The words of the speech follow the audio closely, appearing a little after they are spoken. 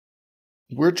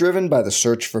We're driven by the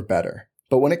search for better.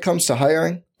 But when it comes to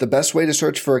hiring, the best way to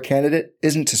search for a candidate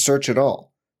isn't to search at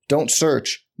all. Don't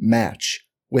search, match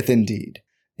with Indeed.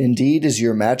 Indeed is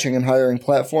your matching and hiring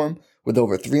platform with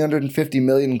over 350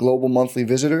 million global monthly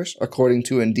visitors, according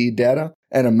to Indeed data,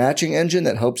 and a matching engine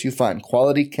that helps you find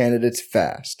quality candidates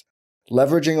fast.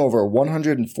 Leveraging over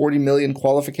 140 million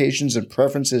qualifications and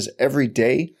preferences every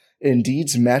day,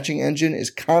 Indeed's matching engine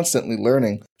is constantly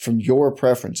learning from your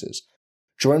preferences.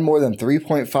 Join more than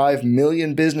 3.5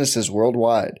 million businesses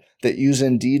worldwide that use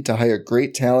Indeed to hire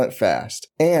great talent fast.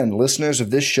 And listeners of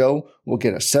this show will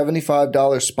get a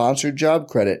 $75 sponsored job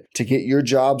credit to get your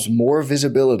jobs more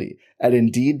visibility at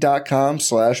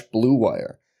Indeed.com/Blue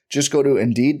Wire. Just go to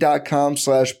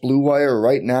Indeed.com/Blue Wire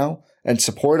right now and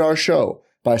support our show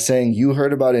by saying you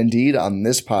heard about Indeed on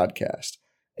this podcast.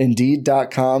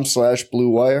 Indeed.com/Blue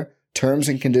Wire. Terms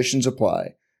and conditions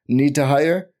apply. Need to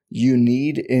hire? You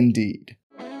need Indeed.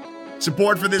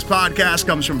 Support for this podcast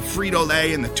comes from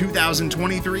Frito-Lay and the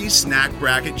 2023 Snack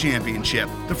Bracket Championship.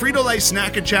 The Frito-Lay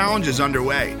Snack-A Challenge is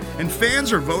underway, and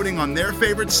fans are voting on their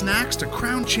favorite snacks to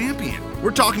crown champion. We're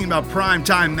talking about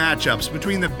prime-time matchups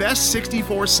between the best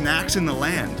 64 snacks in the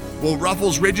land. Will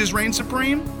Ruffles Ridges reign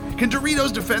supreme? Can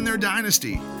Doritos defend their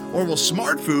dynasty? Or will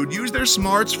Smart Food use their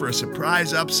smarts for a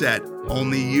surprise upset?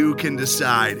 Only you can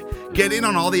decide. Get in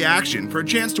on all the action for a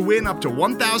chance to win up to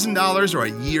 $1,000 or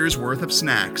a year's worth of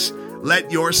snacks.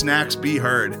 Let your snacks be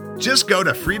heard. Just go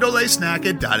to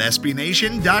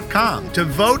fritolaysnacket.sbnation.com to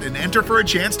vote and enter for a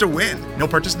chance to win. No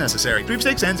purchase necessary.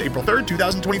 Sweepstakes ends April 3rd,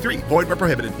 2023. Void where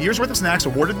prohibited. Year's worth of snacks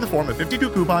awarded in the form of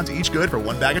 52 coupons, each good for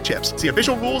one bag of chips. See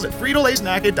official rules at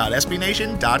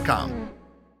fritolaysnacket.sbnation.com.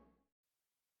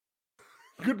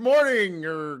 Good morning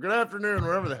or good afternoon,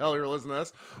 wherever the hell you're listening to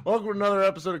us. Welcome to another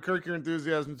episode of Kirk Your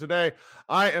Enthusiasm. Today,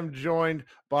 I am joined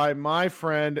by my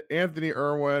friend Anthony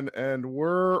Irwin, and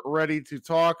we're ready to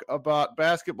talk about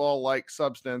basketball-like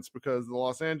substance because the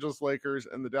Los Angeles Lakers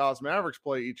and the Dallas Mavericks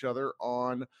play each other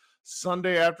on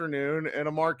Sunday afternoon in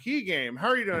a marquee game. How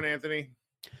are you doing, Anthony?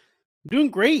 I'm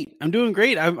doing great.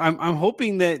 I'm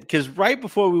hoping that because right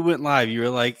before we went live, you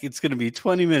were like, it's going to be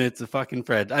 20 minutes of fucking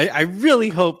Fred. I really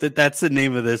hope that that's the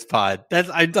name of this pod.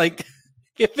 I'd like,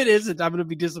 if it isn't, I'm going to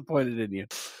be disappointed in you.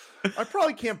 I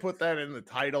probably can't put that in the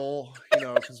title,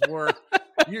 because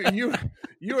you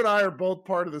and I are both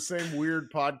part of the same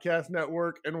weird podcast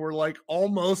network, and we're like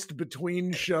almost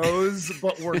between shows,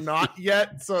 but we're not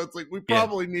yet. So it's like we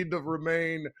probably need to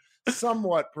remain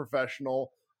somewhat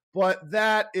professional. But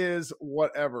that is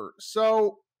whatever.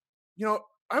 So,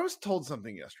 I was told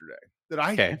something yesterday that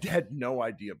I had no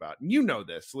idea about. And you know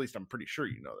this, at least I'm pretty sure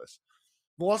you know this.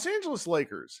 The Los Angeles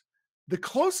Lakers, the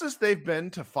closest they've been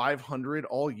to 500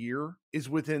 all year is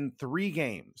within 3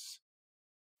 games.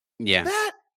 Yeah.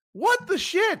 What the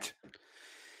shit?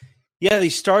 Yeah, they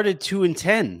started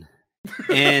 2-10.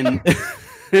 And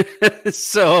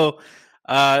so...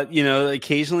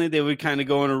 occasionally they would kind of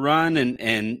go on a run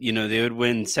and they would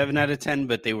win 7 out of 10,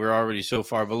 but they were already so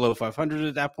far below 500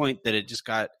 at that point that it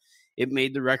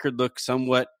made the record look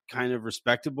somewhat kind of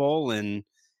respectable. And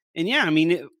yeah, I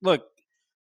mean, look,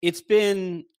 it's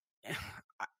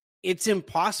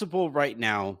impossible right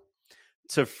now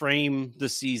to frame the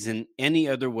season any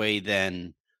other way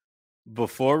than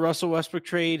before Russell Westbrook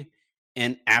trade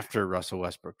and after Russell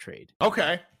Westbrook trade.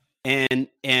 Okay.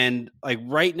 And like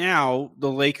right now, the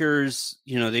Lakers,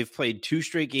 they've played 2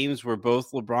 straight games where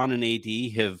both LeBron and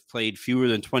AD have played fewer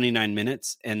than 29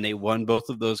 minutes, and they won both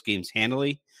of those games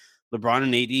handily. LeBron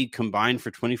and AD combined for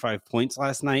 25 points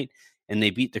last night, and they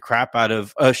beat the crap out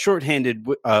of a shorthanded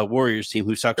Warriors team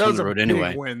who sucks on the road anyway. That was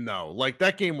a big win, though. Like,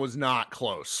 that game was not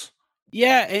close.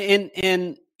 Yeah, and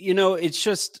it's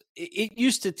just it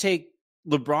used to take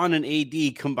LeBron and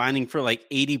AD combining for like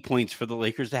 80 points for the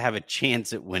Lakers to have a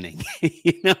chance at winning,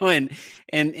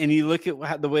 and you look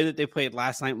at the way that they played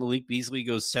last night. Malik Beasley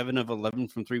goes 7 of 11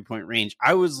 from 3-point range.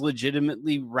 I was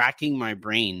legitimately racking my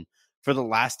brain for the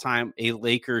last time a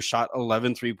Laker shot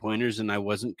 11 3-pointers and I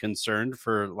wasn't concerned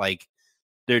for like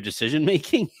their decision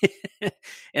making.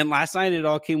 And last night it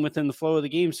all came within the flow of the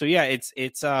game. So yeah,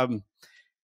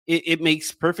 it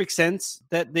makes perfect sense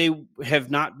that they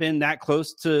have not been that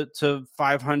close to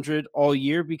 500 all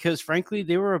year because, frankly,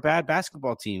 they were a bad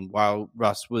basketball team while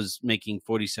Russ was making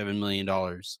 $47 million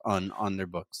on their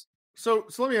books. So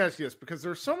let me ask you this, because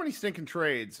there's so many stinking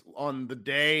trades on the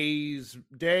day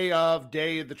of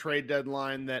the trade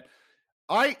deadline that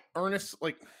I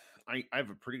have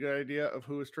a pretty good idea of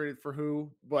who was traded for who,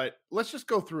 but let's just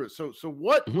go through it. So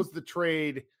what was the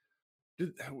trade?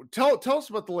 Tell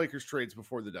us about the Lakers trades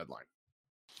before the deadline.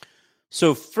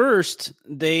 So first,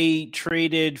 they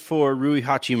traded for Rui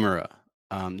Hachimura.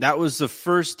 That was the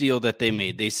first deal that they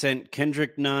made. They sent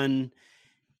Kendrick Nunn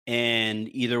and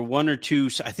either one or two,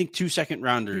 I think 2 second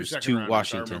rounders to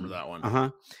Washington. I remember that one.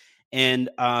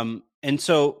 Uh-huh. And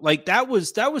so like that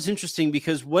was interesting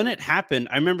because when it happened,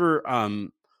 I remember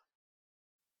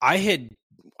I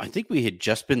think we had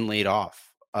just been laid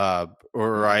off,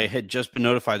 or I had just been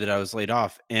notified that I was laid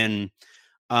off. And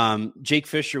Jake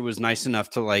Fisher was nice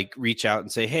enough to like reach out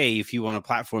and say, hey, if you want a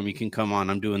platform, you can come on.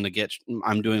 I'm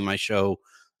doing my show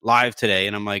live today.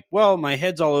 And I'm like, well, my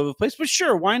head's all over the place, but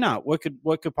sure, why not? What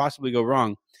could possibly go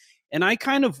wrong? And I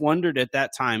kind of wondered at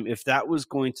that time if that was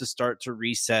going to start to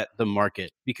reset the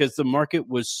market, because the market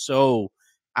was so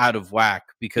out of whack.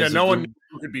 Because no one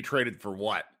could be traded for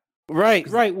what?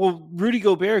 Right. Well, Rudy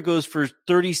Gobert goes for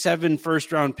 37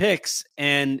 first-round picks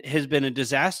and has been a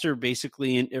disaster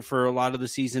basically for a lot of the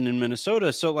season in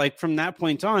Minnesota. So, like, from that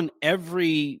point on,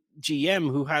 every GM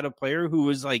who had a player who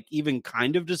was, like, even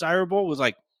kind of desirable was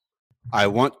like, I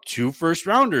want 2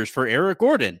 first-rounders for Eric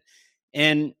Gordon.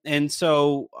 And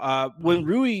so when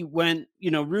Rui went,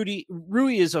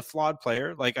 Rui is a flawed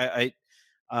player. Like,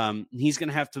 he's going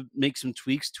to have to make some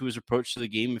tweaks to his approach to the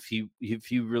game if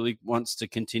he really wants to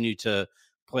continue to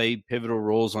play pivotal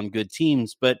roles on good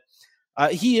teams. But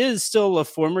he is still a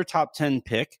former top 10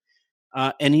 pick,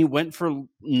 and he went for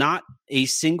not a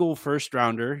single first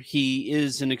rounder. He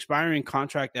is an expiring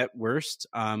contract at worst,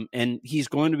 and he's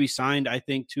going to be signed, I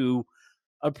think, to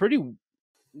a pretty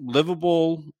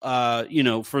livable,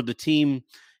 for the team.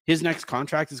 His next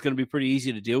contract is going to be pretty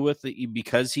easy to deal with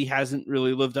because he hasn't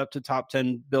really lived up to top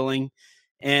 10 billing.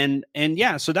 And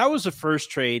yeah, so that was the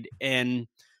first trade. And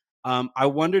I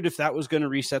wondered if that was going to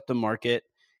reset the market.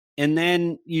 And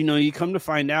then, you come to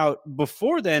find out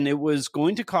before then it was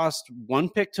going to cost 1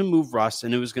 pick to move Russ,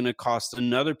 and it was going to cost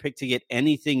another pick to get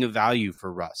anything of value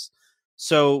for Russ.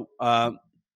 So,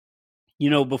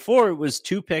 before it was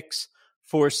 2 picks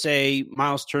for, say,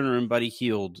 Miles Turner and Buddy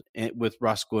Hield, with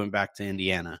Russ going back to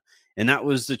Indiana. And that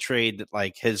was the trade that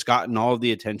like has gotten all of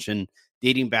the attention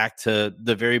dating back to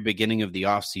the very beginning of the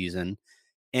offseason.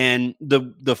 And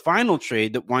the final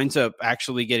trade that winds up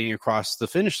actually getting across the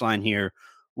finish line here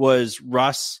was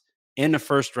Russ and a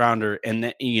first rounder. And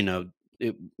that,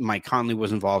 Mike Conley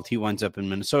was involved. He winds up in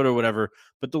Minnesota or whatever.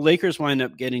 But the Lakers wind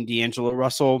up getting D'Angelo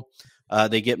Russell.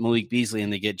 They get Malik Beasley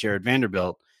and they get Jared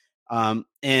Vanderbilt. And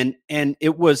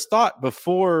it was thought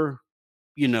before,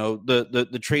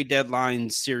 the trade deadline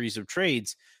series of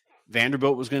trades,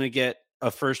 Vanderbilt was going to get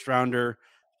a first rounder,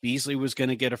 Beasley was going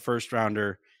to get a first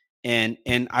rounder. And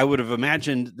I would have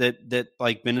imagined that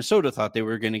like Minnesota thought they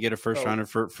were going to get a first rounder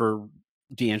for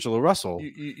D'Angelo Russell.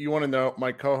 You want to know,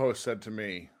 my co-host said to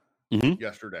me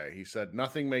yesterday, he said,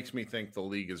 nothing makes me think the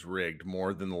league is rigged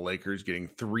more than the Lakers getting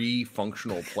 3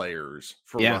 functional players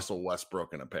for Russell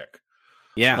Westbrook and a pick.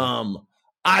 Yeah.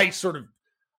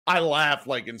 I laugh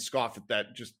like and scoff at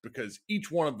that just because each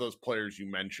one of those players you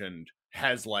mentioned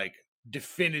has like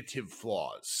definitive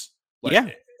flaws.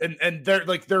 Like, and they're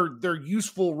like they're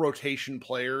useful rotation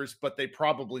players, but they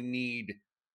probably need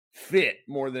fit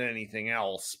more than anything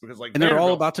else because like they're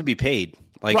all about to be paid.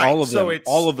 Like all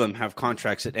of them have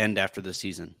contracts that end after the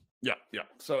season. Yeah.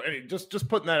 So just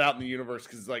putting that out in the universe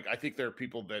because like I think there are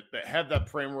people that have that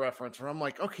frame of reference where I'm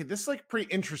like, okay, this is like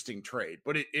pretty interesting trade,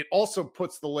 but it also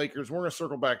puts the Lakers. We're going to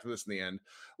circle back to this in the end.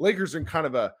 Lakers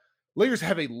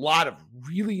have a lot of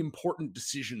really important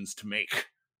decisions to make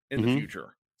in the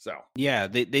future. So yeah,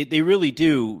 they really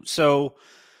do. So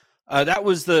that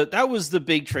was the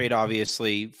big trade,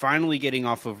 obviously, finally getting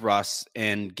off of Russ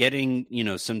and getting,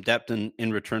 some depth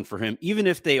in return for him. Even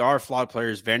if they are flawed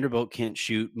players, Vanderbilt can't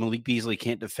shoot, Malik Beasley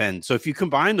can't defend. So if you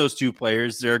combine those 2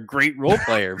 players, they're a great role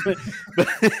player.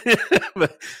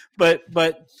 but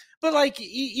like,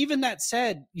 even that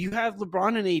said, you have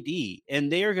LeBron and AD,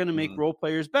 and they are going to make role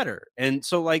players better. And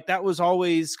so like, that was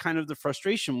always kind of the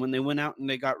frustration when they went out and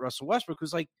they got Russell Westbrook,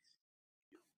 was like,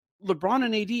 LeBron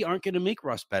and AD aren't going to make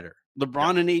Russ better.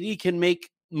 LeBron and AD can make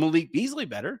Malik Beasley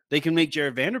better. They can make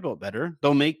Jared Vanderbilt better.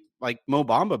 They'll make like Mo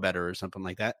Bamba better or something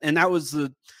like that. And that was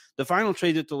the final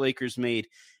trade that the Lakers made.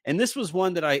 And this was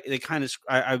one that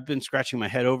I've been scratching my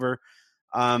head over.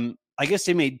 I guess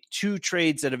they made 2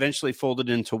 trades that eventually folded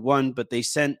into one, but they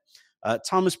sent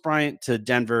Thomas Bryant to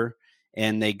Denver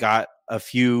and they got a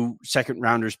few second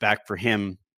rounders back for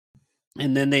him.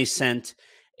 And then they sent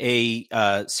a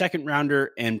second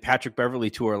rounder and Patrick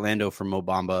Beverley to Orlando for Mo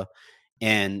Bamba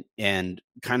and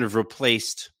kind of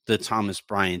replaced the Thomas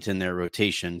Bryant in their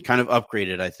rotation, kind of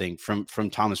upgraded, I think, from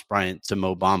Thomas Bryant to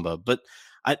Mo Bamba. But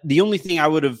the only thing I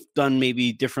would have done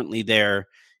maybe differently there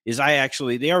is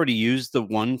they already used the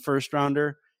 1 first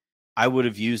rounder. I would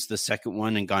have used the second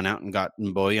one and gone out and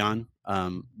gotten Bojan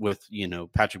with,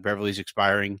 Patrick Beverley's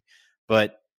expiring.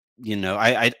 But,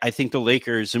 I think the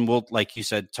Lakers, and we'll, like you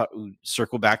said,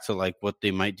 circle back to like what they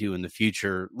might do in the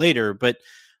future later. But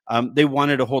they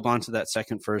wanted to hold on to that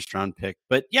second first round pick.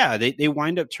 But yeah, they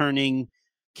wind up turning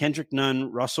Kendrick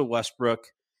Nunn, Russell Westbrook,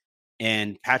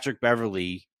 and Patrick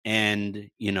Beverley, and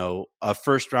a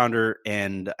first rounder,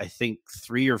 and I think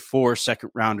 3 or 4 second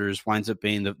rounders winds up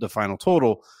being the final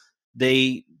total.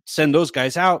 They send those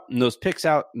guys out and those picks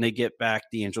out, and they get back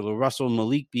D'Angelo Russell,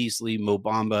 Malik Beasley, Mo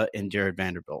Bamba, and Jared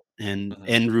Vanderbilt, and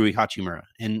Rui Hachimura,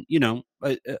 and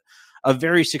a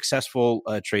very successful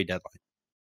trade deadline.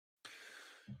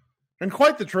 And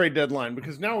quite the trade deadline,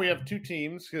 because now we have 2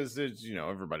 teams, because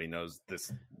everybody knows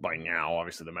this by now.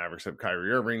 Obviously, the Mavericks have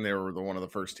Kyrie Irving. They were one of the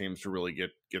first teams to really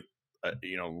get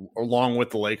along with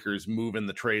the Lakers, moving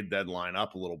the trade deadline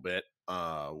up a little bit.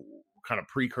 Kind of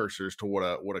precursors to what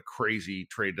a crazy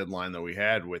trade deadline that we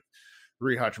had with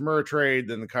Rui Hachimura trade,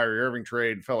 then the Kyrie Irving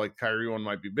trade. Felt like the Kyrie one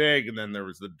might be big, and then there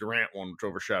was the Durant one, which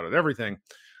overshadowed everything.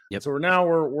 Yep. So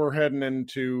we're heading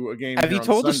into a game. Have you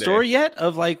told the story yet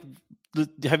of like?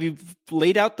 Have you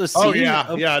laid out the scene?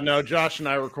 Oh yeah. No, Josh and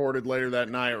I recorded later that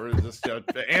night. Or just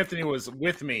Anthony was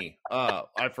with me.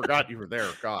 I forgot you were there.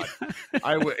 God,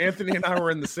 Anthony and I were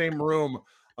in the same room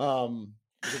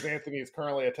because Anthony is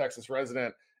currently a Texas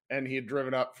resident, and he had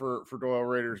driven up for Doyle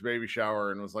Rader's baby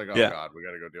shower and was like, "Oh God, we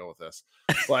got to go deal with this."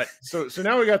 But so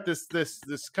now we got this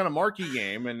kind of marquee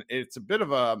game, and it's a bit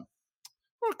of I want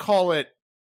to call it.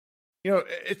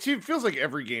 It feels like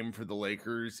every game for the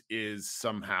Lakers is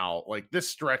somehow like this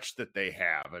stretch that they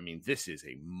have. I mean, this is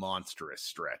a monstrous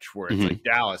stretch where it's like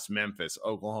Dallas, Memphis,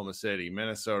 Oklahoma City,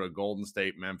 Minnesota, Golden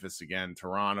State, Memphis again,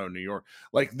 Toronto, New York.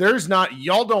 Like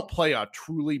y'all don't play a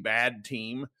truly bad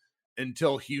team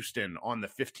until Houston on the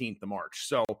 15th of March.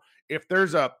 So if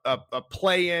there's a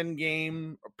play-in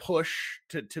game push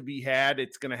to be had,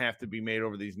 it's going to have to be made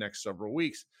over these next several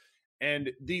weeks.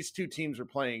 And these 2 teams are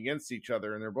playing against each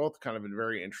other, and they're both kind of in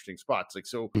very interesting spots. Like,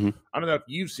 so I don't know if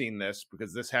you've seen this,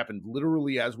 because this happened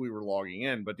literally as we were logging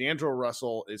in, but D'Angelo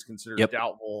Russell is considered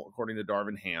doubtful, according to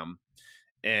Darvin Ham.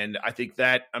 And I think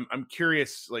that I'm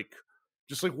curious,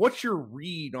 what's your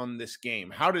read on this game?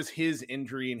 How does his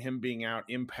injury and him being out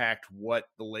impact what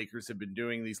the Lakers have been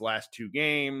doing these last 2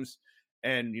 games?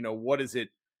 And,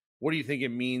 what do you think it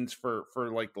means for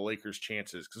like the Lakers'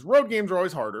 chances? Because road games are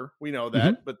always harder. We know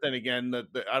that. But then again,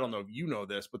 I don't know if you know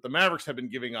this, but the Mavericks have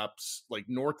been giving up like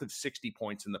north of 60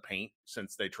 points in the paint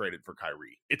since they traded for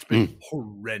Kyrie. It's been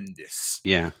horrendous.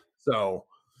 Yeah. So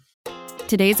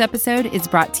today's episode is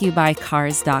brought to you by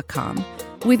Cars.com.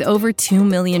 With over 2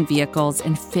 million vehicles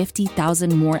and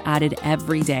 50,000 more added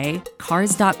every day,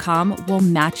 Cars.com will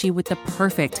match you with the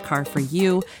perfect car for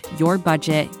you, your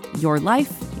budget, your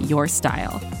life, your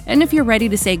style. And if you're ready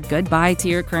to say goodbye to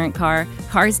your current car,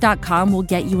 Cars.com will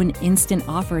get you an instant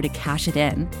offer to cash it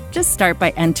in. Just start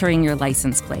by entering your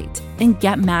license plate and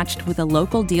get matched with a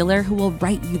local dealer who will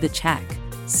write you the check.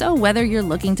 So whether you're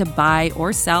looking to buy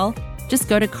or sell, just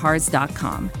go to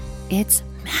Cars.com. It's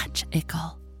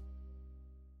magical.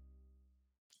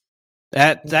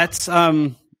 That's that's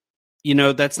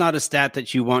not a stat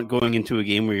that you want going into a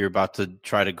game where you're about to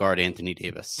try to guard Anthony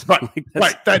Davis. Right.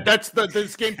 Right. That's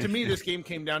this game. To me, this game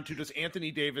came down to, does Anthony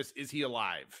Davis, is he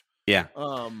alive? Yeah.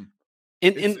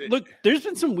 And look, there's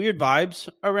been some weird vibes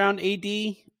around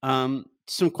AD.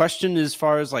 Some question as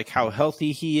far as like how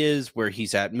healthy he is, where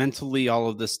he's at mentally, all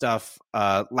of this stuff.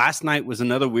 Last night was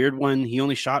another weird one. He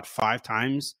only shot 5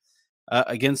 times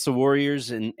against the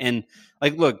Warriors. And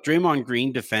like, look, Draymond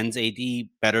Green defends AD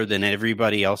better than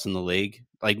everybody else in the league.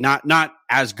 Like not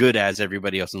as good as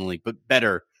everybody else in the league, but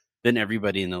better than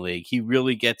everybody in the league. He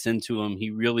really gets into him. He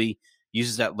really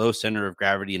uses that low center of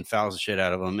gravity and fouls the shit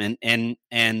out of him.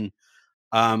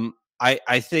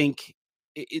 I think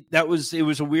it was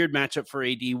a weird matchup for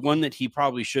AD, one that he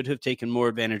probably should have taken more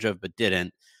advantage of, but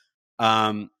didn't.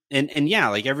 And yeah,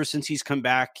 like ever since he's come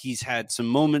back, he's had some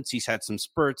moments, he's had some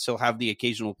spurts. He'll have the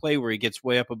occasional play where he gets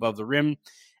way up above the rim,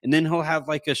 and then he'll have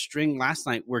like a string last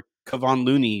night where Kevon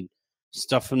Looney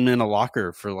stuffed him in a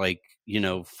locker for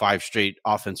 5 straight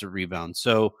offensive rebounds.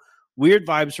 So weird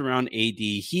vibes around AD.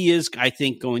 He is, I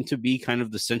think, going to be kind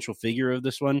of the central figure of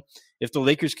this one. If the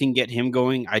Lakers can get him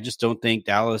going, I just don't think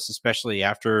Dallas, especially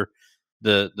after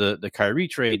the Kyrie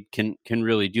trade, can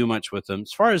really do much with him.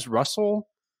 As far as Russell,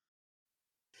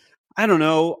 I don't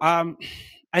know.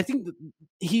 I think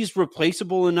he's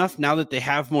replaceable enough now that they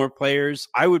have more players.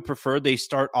 I would prefer they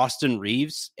start Austin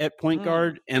Reeves at point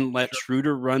guard and let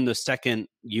Schroeder run the second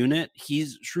unit.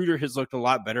 Schroeder has looked a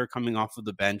lot better coming off of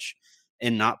the bench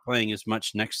and not playing as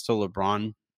much next to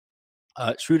LeBron.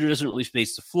 Schroeder doesn't really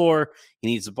space the floor. He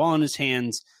needs the ball in his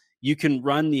hands. You can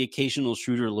run the occasional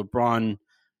Schroeder LeBron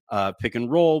pick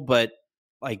and roll, but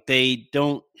like they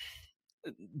don't.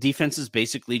 Defenses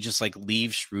basically just like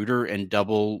leave Schroeder and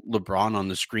double LeBron on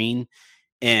the screen,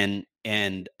 and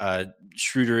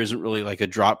Schroeder isn't really like a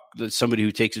drop. Somebody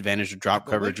who takes advantage of drop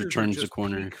coverage or turns the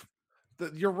corner.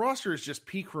 Your roster is just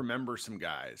peak. Remember some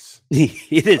guys.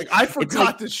 It is. Like, I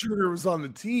forgot that Schroeder was on the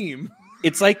team.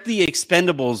 It's like the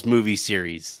Expendables movie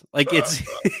series. Like it's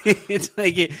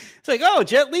like, oh,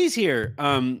 Jet Li's here.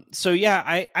 So yeah,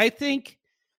 I think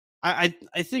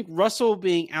Russell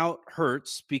being out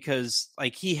hurts because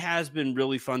like he has been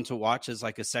really fun to watch as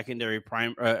like a secondary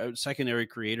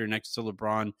creator next to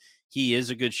LeBron. He is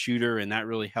a good shooter and that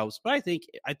really helps. But I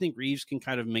think Reeves can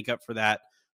kind of make up for that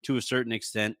to a certain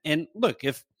extent. And look,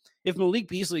 if Malik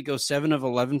Beasley goes 7 of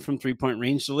 11 from 3-point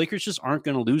range, the Lakers just aren't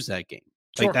going to lose that game.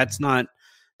 Like Sure.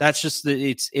 that's just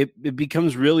it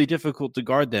becomes really difficult to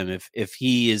guard them if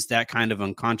he is that kind of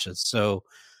unconscious. So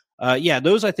yeah,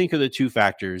 those I think are the two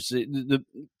factors.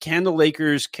 Can the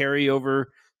Lakers carry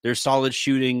over their solid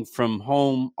shooting from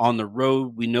home on the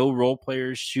road? We know role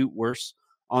players shoot worse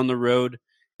on the road,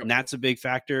 and that's a big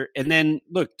factor. And then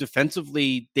look,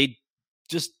 defensively, they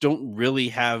just don't really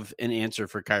have an answer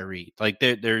for Kyrie. Like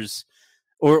there's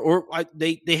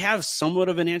they have somewhat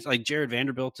of an answer. Like Jared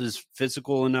Vanderbilt is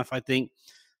physical enough, I think,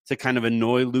 to kind of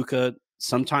annoy Luka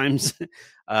sometimes.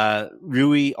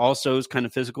 Rui also is kind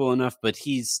of physical enough, but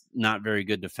he's not very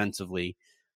good defensively.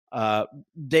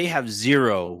 They have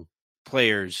 0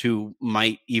 players who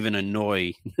might even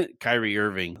annoy Kyrie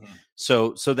Irving.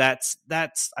 So that's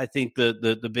I think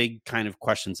the big kind of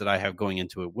questions that I have going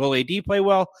into it. Will AD play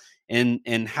well?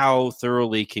 And how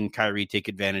thoroughly can Kyrie take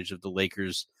advantage of the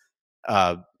Lakers'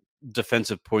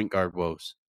 defensive point guard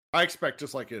woes? I expect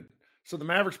just like it. So the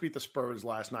Mavericks beat the Spurs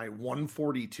last night,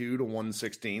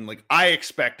 142-116. Like I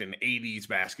expect an 80s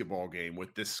basketball game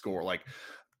with this score. Like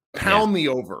pound the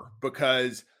over,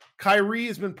 because Kyrie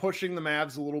has been pushing the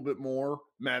Mavs a little bit more.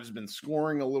 Mavs have been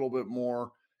scoring a little bit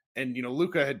more. And, you know,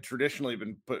 Luka had traditionally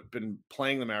been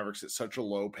playing the Mavericks at such a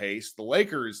low pace. The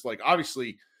Lakers, like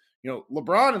obviously, you know,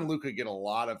 LeBron and Luka get a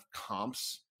lot of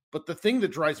comps. But the thing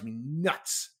that drives me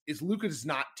nuts is Luka does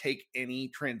not take any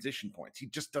transition points. He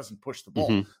just doesn't push the ball.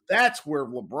 Mm-hmm. That's where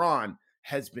LeBron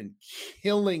has been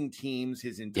killing teams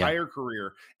his entire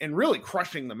career and really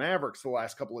crushing the Mavericks the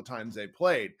last couple of times they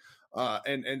played.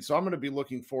 And so I'm going to be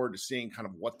looking forward to seeing kind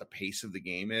of what the pace of the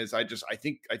game is. I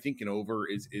think an over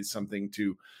is something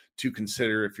to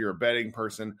consider if you're a betting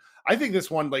person. I think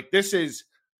this one, like this is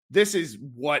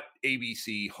what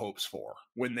ABC hopes for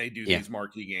when they do these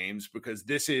marquee games, because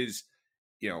this is,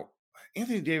 you know,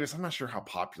 Anthony Davis, I'm not sure how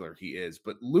popular he is,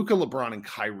 but Luka, LeBron, and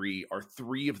Kyrie are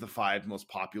 3 of the 5 most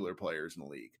popular players in the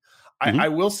league. Mm-hmm. I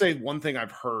will say one thing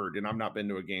I've heard, and I've not been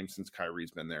to a game since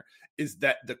Kyrie's been there, is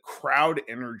that the crowd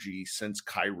energy since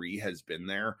Kyrie has been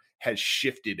there has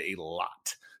shifted a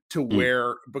lot to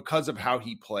where, because of how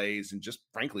he plays and just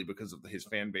frankly because of his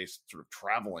fan base sort of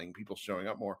traveling, people showing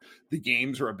up more, the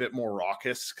games are a bit more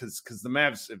raucous because the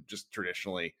Mavs have just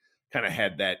traditionally kind of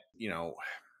had that, you know,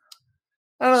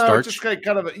 I don't know, just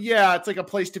kind of it's like a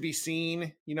place to be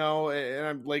seen, you know,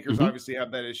 and Lakers obviously have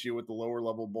that issue with the lower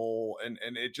level bowl, and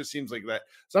it just seems like that.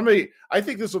 I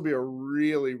think this will be a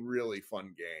really, really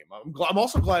fun game. I'm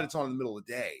also glad it's on in the middle of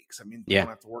the day, because I mean, you don't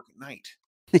have to work at night.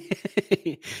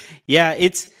 Yeah,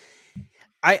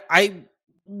 I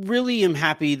really am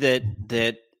happy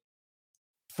that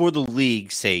for the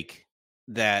league's sake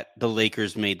that the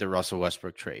Lakers made the Russell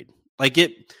Westbrook trade. Like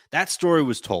that story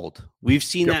was told. We've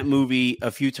seen that movie a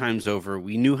few times over.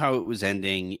 We knew how it was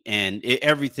ending and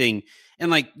everything. And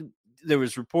like there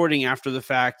was reporting after the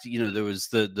fact, you know, there was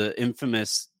the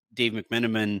infamous Dave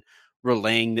McMenamin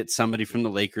relaying that somebody from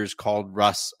the Lakers called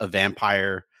Russ a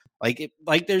vampire.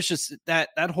 Like there's just that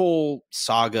whole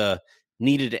saga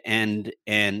needed to end,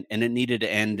 and it needed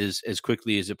to end as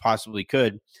quickly as it possibly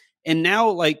could. And now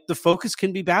like the focus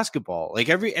can be basketball. Like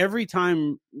every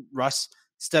time Russ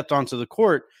stepped onto the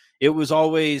court, it was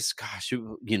always, gosh,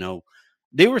 you know,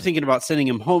 they were thinking about sending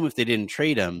him home if they didn't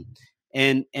trade him.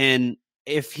 And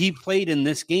if he played in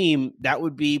this game, that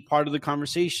would be part of the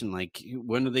conversation. Like,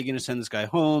 when are they going to send this guy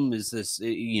home? Is this,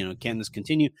 you know, can this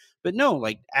continue? But no,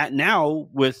 like now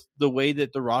with the way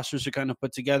that the rosters are kind of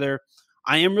put together,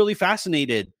 I am really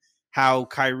fascinated how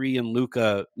Kyrie and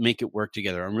Luka make it work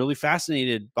together. I'm really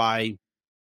fascinated by,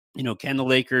 you know, can the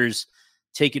Lakers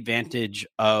take advantage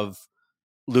of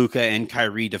Luka and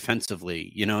Kyrie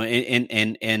defensively, you know,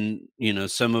 and you know,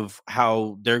 some of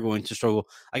how they're going to struggle.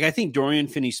 Like, I think Dorian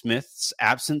Finney-Smith's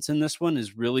absence in this one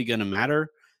is really going to matter.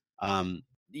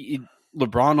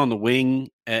 LeBron on the wing.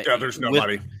 Yeah, there's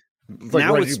nobody.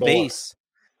 Now with space.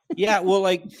 Yeah, well,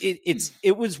 like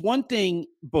it was one thing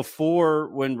before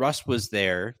when Russ was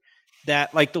there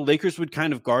that like the Lakers would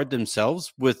kind of guard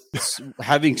themselves with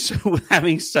having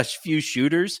such few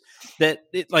shooters that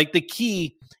like the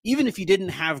key, even if you didn't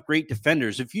have great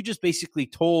defenders, if you just basically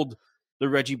told the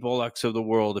Reggie Bullocks of the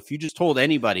world, if you just told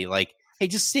anybody like, hey,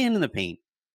 just stand in the paint.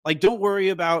 Like, don't worry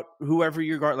about whoever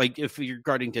you're guarding. Like, if you're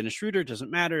guarding Dennis Schroeder, it doesn't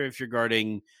matter. If you're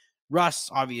guarding Russ,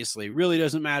 obviously, really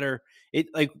doesn't matter. It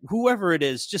like whoever it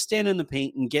is, just stand in the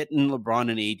paint and get in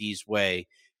LeBron and AD's way,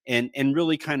 and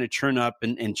really kind of churn up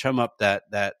and chum up that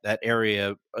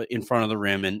area in front of the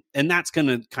rim, and that's going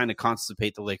to kind of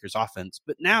constipate the Lakers' offense.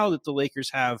 But now that the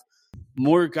Lakers have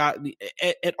more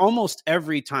at almost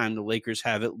every time, the Lakers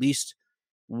have at least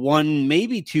one,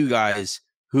 maybe two guys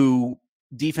who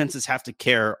defenses have to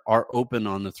care are open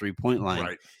on the 3-point line.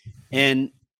 Right.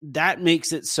 And that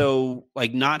makes it so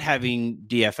like not having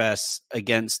DFS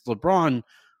against LeBron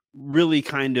really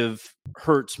kind of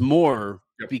hurts more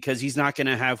because he's not going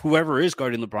to have whoever is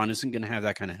guarding LeBron isn't going to have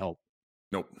that kind of help.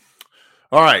 Nope.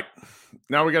 All right.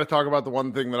 Now we got to talk about the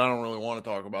one thing that I don't really want to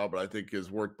talk about, but I think is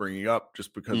worth bringing up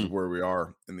just because of where we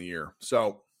are in the year.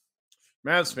 So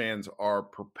Mavs fans are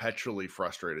perpetually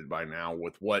frustrated by now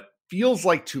with what feels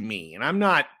like to me, and I'm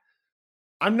not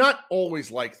always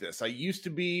like this. I used to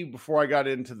be before I got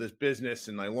into this business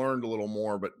and I learned a little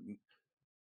more, but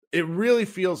it really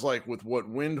feels like with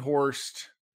what Windhorst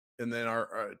and then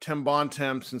our Tim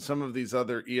Bontemps and some of these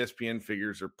other ESPN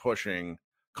figures are pushing,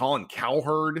 Colin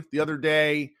Cowherd the other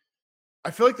day,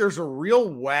 I feel like there's a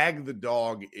real wag the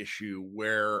dog issue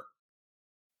where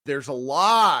there's a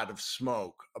lot of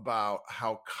smoke about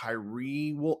how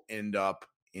Kyrie will end up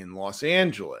in Los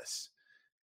Angeles.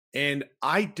 And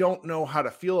I don't know how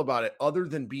to feel about it other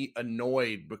than be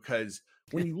annoyed because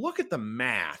when you look at the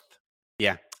math,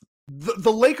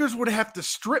 the Lakers would have to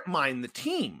strip mine the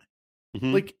team.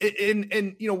 Mm-hmm. Like,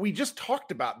 and you know, we just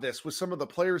talked about this with some of the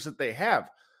players that they have.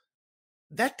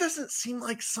 That doesn't seem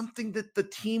like something that the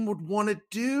team would want to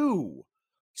do.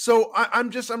 So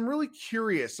I'm really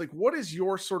curious, like, what is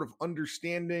your sort of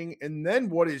understanding? And then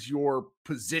what is your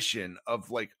position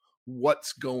of like,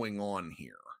 what's going on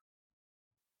here?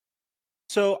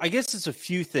 So I guess it's a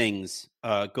few things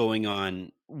going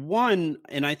on. One,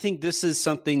 and I think this is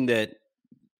something that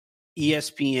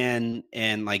ESPN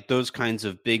and like those kinds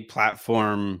of big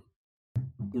platform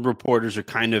reporters are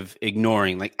kind of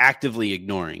ignoring, like actively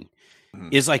ignoring,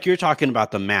 is like you're talking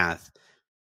about the math.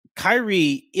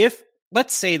 Kyrie, if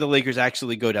let's say the Lakers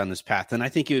actually go down this path, and I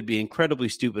think it would be incredibly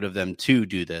stupid of them to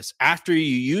do this after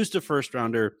you used a first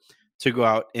rounder to go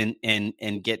out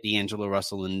and get D'Angelo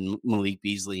Russell and Malik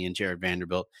Beasley and Jared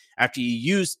Vanderbilt, after you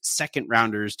used second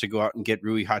rounders to go out and get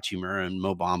Rui Hachimura and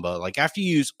Mo Bamba, like after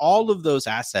you use all of those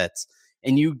assets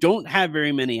and you don't have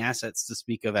very many assets to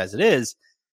speak of as it is,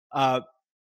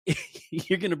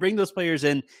 you're going to bring those players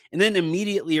in and then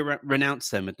immediately renounce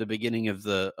them at the beginning of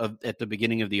the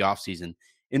offseason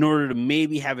in order to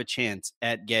maybe have a chance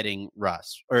at getting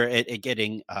Russ or at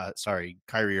getting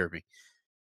Kyrie Irving.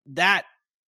 That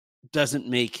doesn't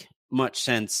make much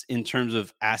sense in terms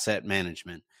of asset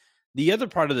management. The other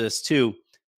part of this too,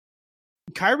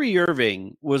 Kyrie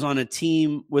Irving was on a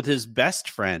team with his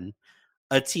best friend,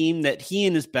 a team that he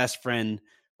and his best friend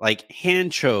like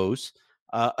hand chose,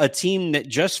 a team that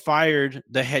just fired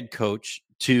the head coach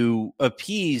to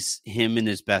appease him and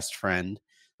his best friend.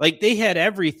 Like they had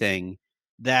everything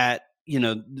that, you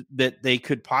know, that they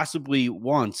could possibly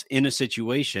want in a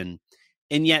situation.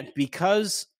 And yet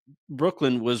because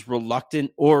Brooklyn was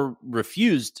reluctant or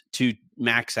refused to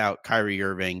max out Kyrie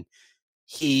Irving,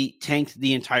 he tanked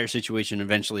the entire situation.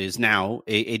 Eventually is now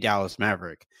a Dallas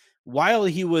Maverick while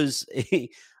he was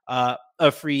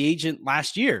a free agent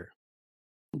last year.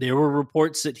 There were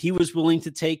reports that he was willing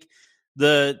to take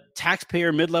the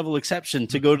taxpayer mid-level exception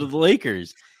to go to the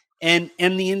Lakers. And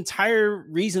the entire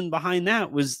reason behind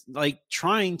that was like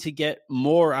trying to get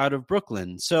more out of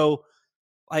Brooklyn. So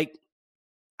like,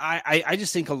 I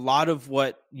just think a lot of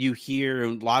what you hear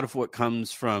and a lot of what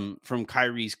comes from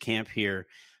Kyrie's camp here,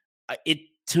 it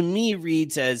to me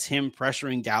reads as him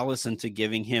pressuring Dallas into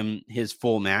giving him his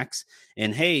full max.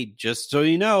 And hey, just so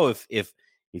you know, if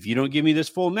you don't give me this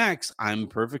full max, I'm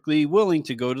perfectly willing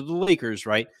to go to the Lakers,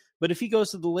 right? But if he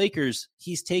goes to the Lakers,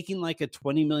 he's taking like a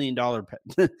 $20 million like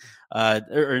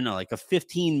a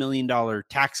 $15 million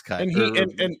tax cut.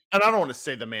 And and I don't want to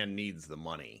say the man needs the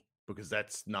money, because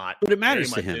that's not but it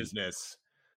matters to him. Business,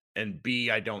 and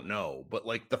B, I don't know. But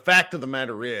like the fact of the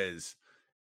matter is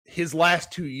his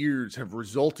last 2 years have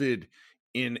resulted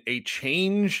in a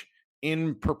change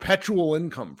in perpetual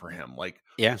income for him. Like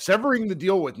Yeah. Severing the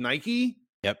deal with Nike.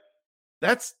 Yep.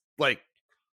 That's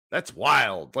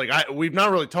wild. Like we've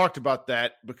not really talked about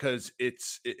that because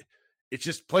it's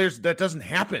just players that doesn't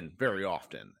happen very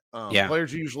often.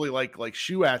 Players are usually like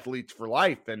shoe athletes for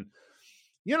life. And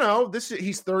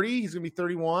he's 30, he's gonna be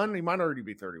 31. He might already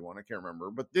be 31. I can't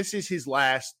remember, but this is his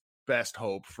last best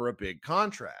hope for a big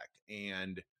contract.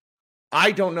 And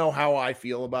I don't know how I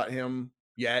feel about him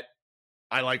yet.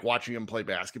 I like watching him play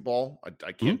basketball.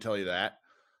 I can't tell you that.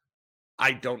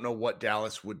 I don't know what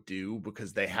Dallas would do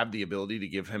because they have the ability to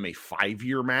give him a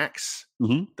 5-year max.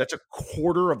 That's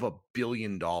 $250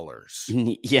 million.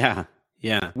 Yeah.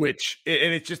 Yeah. And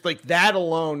it's just like that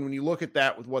alone, when you look at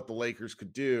that with what the Lakers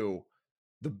could do,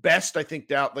 the best, I think,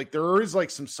 there is like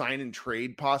some sign and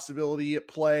trade possibility at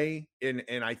play. And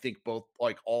I think both,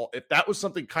 if that was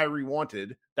something Kyrie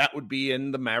wanted, that would be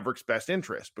in the Mavericks' best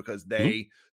interest because they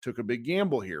took a big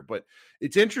gamble here. But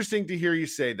it's interesting to hear you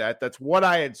say that. That's what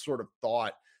I had sort of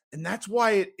thought. And that's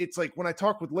why it's like when I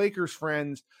talk with Lakers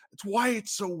friends, it's why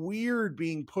it's so weird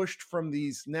being pushed from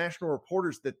these national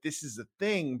reporters that this is a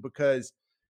thing, because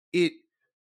it's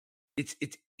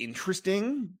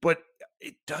interesting, but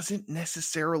it doesn't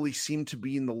necessarily seem to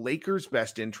be in the Lakers'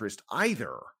 best interest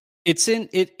either. It's in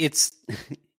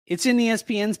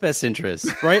ESPN's best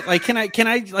interest, right? Like, am I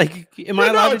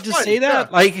allowed to just say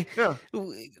that?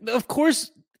 Of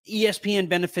course, ESPN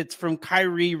benefits from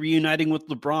Kyrie reuniting with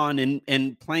LeBron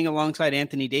and playing alongside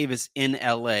Anthony Davis in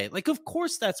LA. Like, of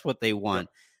course, that's what they want.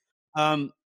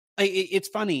 It's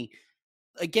funny.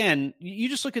 Again, you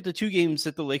just look at the 2 games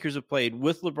that the Lakers have played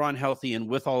with LeBron healthy and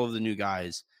with all of the new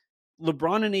guys.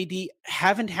 LeBron and AD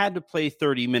haven't had to play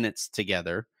 30 minutes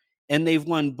together, and they've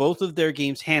won both of their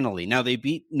games handily. Now, they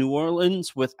beat New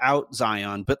Orleans without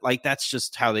Zion, but that's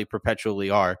just how they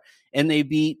perpetually are. And they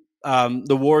beat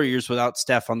the Warriors without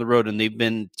Steph on the road, and they've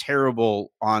been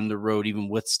terrible on the road even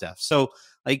with Steph. So,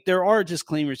 there are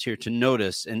disclaimers here to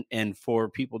notice and for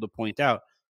people to point out.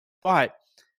 But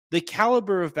the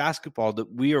caliber of basketball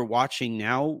that we are watching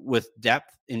now with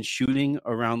depth and shooting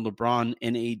around LeBron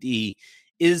and AD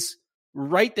is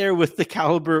right there with the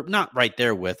caliber, not right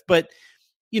there with, but,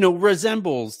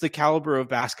 resembles the caliber of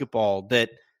basketball that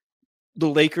the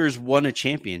Lakers won a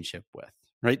championship with,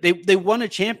 right? They won a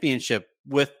championship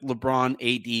with LeBron,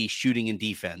 AD shooting and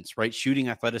defense, right? Shooting,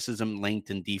 athleticism, length,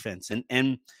 and defense.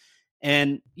 And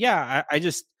yeah,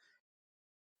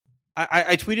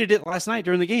 I tweeted it last night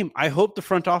during the game. I hope the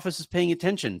front office is paying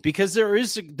attention because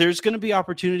there's going to be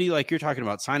opportunity like you're talking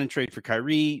about, sign and trade for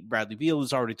Kyrie. Bradley Beal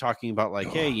is already talking about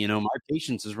hey, my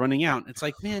patience is running out. It's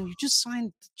like, man, you just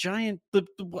signed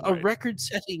a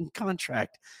record-setting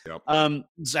contract. Yep.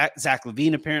 Zach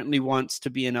LaVine apparently wants to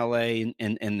be in LA,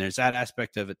 and there's that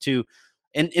aspect of it too.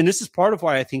 And this is part of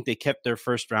why I think they kept their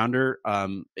first rounder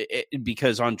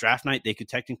because on draft night they could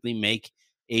technically make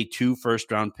a 2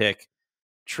 first-round pick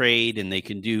trade, and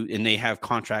they have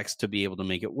contracts to be able to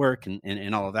make it work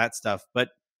and all of that stuff. But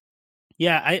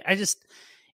yeah, I just,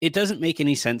 it doesn't make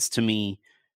any sense to me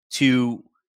to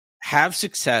have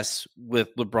success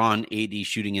with LeBron, AD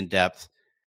shooting in depth,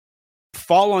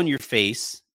 fall on your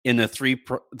face in a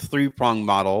three-prong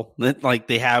model that like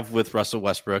they have with Russell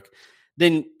Westbrook,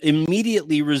 then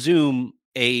immediately resume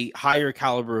a higher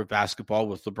caliber of basketball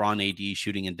with LeBron, AD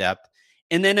shooting in depth,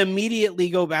 and then immediately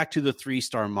go back to the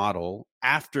 3-star model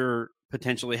after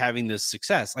potentially having this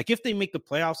success. Like if they make the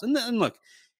playoffs, and look,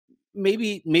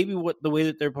 maybe what the way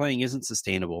that they're playing isn't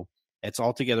sustainable. It's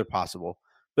altogether possible.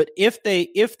 But if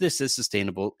this is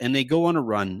sustainable and they go on a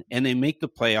run and they make the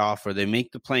playoff or they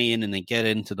make the play-in and they get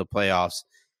into the playoffs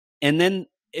and then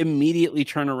immediately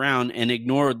turn around and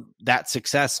ignore that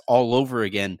success all over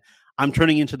again, I'm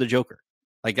turning into the Joker.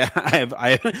 Like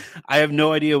I have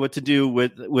no idea what to do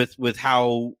with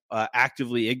how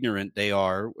actively ignorant they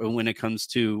are when it comes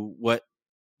to what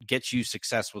gets you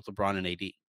success with LeBron and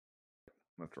AD.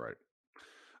 That's right.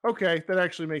 Okay, that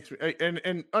actually makes me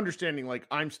and understanding. Like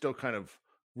I'm still kind of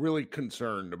really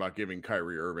concerned about giving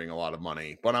Kyrie Irving a lot of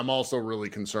money, but I'm also really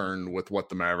concerned with what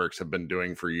the Mavericks have been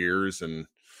doing for years, and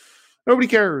nobody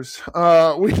cares.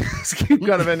 We just keep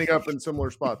kind of ending up in similar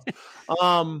spots.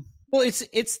 Well,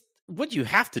 it's what you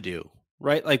have to do,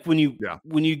 right? Like when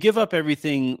you give up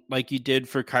everything like you did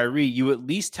for Kyrie, you at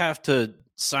least have to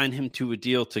sign him to a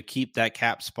deal to keep that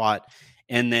cap spot.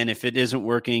 And then if it isn't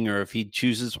working, or if he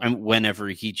chooses, whenever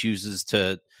he chooses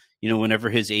to, whenever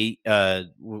his the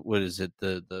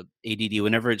ADD,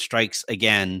 whenever it strikes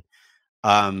again,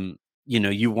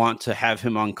 you want to have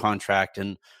him on contract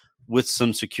and with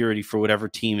some security for whatever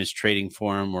team is trading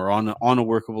for him, or on a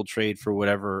workable trade for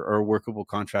whatever, or a workable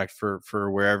contract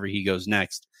for wherever he goes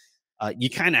next. You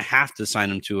kind of have to sign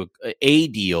him to a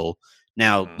deal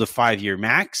Now, the 5-year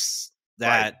max,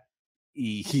 that...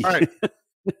 Right. All right.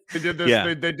 They did this.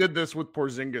 Yeah. They did this with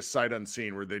Porzingis sight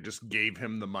unseen, where they just gave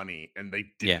him the money and they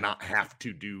did not have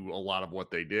to do a lot of what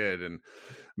they did. And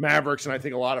Mavericks, and I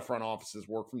think a lot of front offices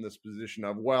work from this position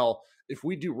of, well, if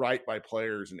we do right by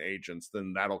players and agents,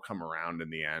 then that'll come around in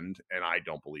the end. And I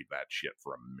don't believe that shit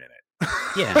for a minute.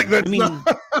 Yeah, I mean,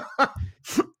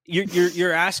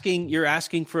 you're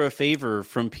asking for a favor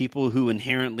from people who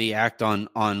inherently act on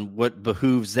what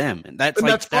behooves them, and that's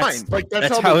fine. Like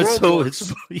that's how it's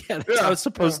works. How it's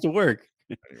supposed to work.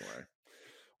 Anyway,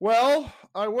 well,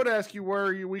 I would ask you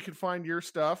where we could find your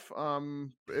stuff.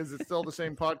 Is it still the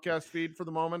same podcast feed for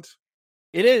the moment?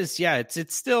 It is. Yeah,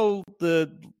 it's still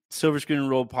the Silver Screen and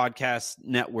Roll podcast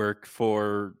network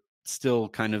for still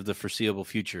kind of the foreseeable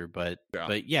future, but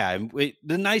the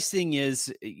nice thing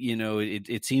is,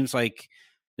 it seems like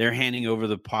they're handing over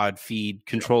the pod feed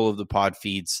control of the pod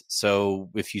feeds. So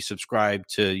if you subscribe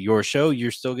to your show,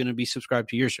 you're still going to be subscribed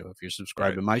to your show. If you're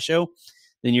subscribed to my show,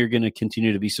 then you're going to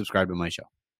continue to be subscribed to my show.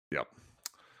 Yep.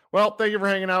 Well, thank you for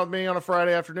hanging out with me on a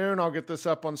Friday afternoon. I'll get this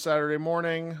up on Saturday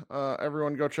morning.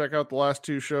 Everyone go check out the last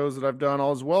 2 shows that I've done,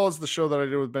 as well as the show that I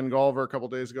did with Ben Golliver a couple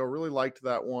days ago. Really liked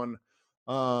that one.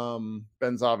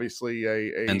 Ben's obviously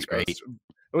Ben's great.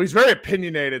 He's very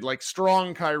opinionated, like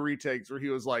strong Kyrie takes, where he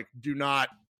was like, do not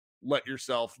let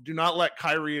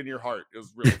Kyrie in your heart. It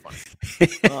was really funny.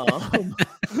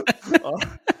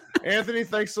 Anthony,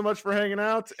 thanks so much for hanging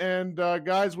out. And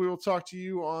guys, we will talk to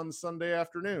you on Sunday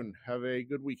afternoon. Have a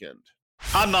good weekend.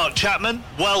 I'm Mark Chapman.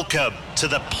 Welcome to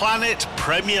the Planet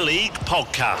Premier League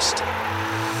podcast.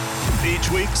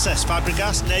 Each week, Cesc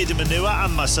Fabregas, Nader Manua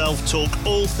and myself talk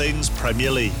all things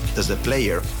Premier League. As a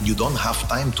player, you don't have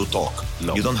time to talk.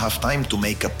 No. You don't have time to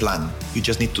make a plan. You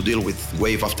just need to deal with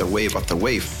wave after wave after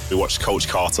wave. We watched Coach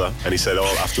Carter and he said,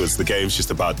 afterwards, the game's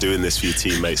just about doing this for your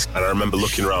teammates. And I remember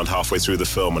looking around halfway through the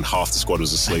film and half the squad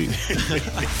was asleep.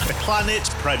 Planet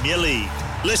Premier League.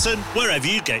 Listen wherever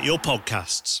you get your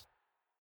podcasts.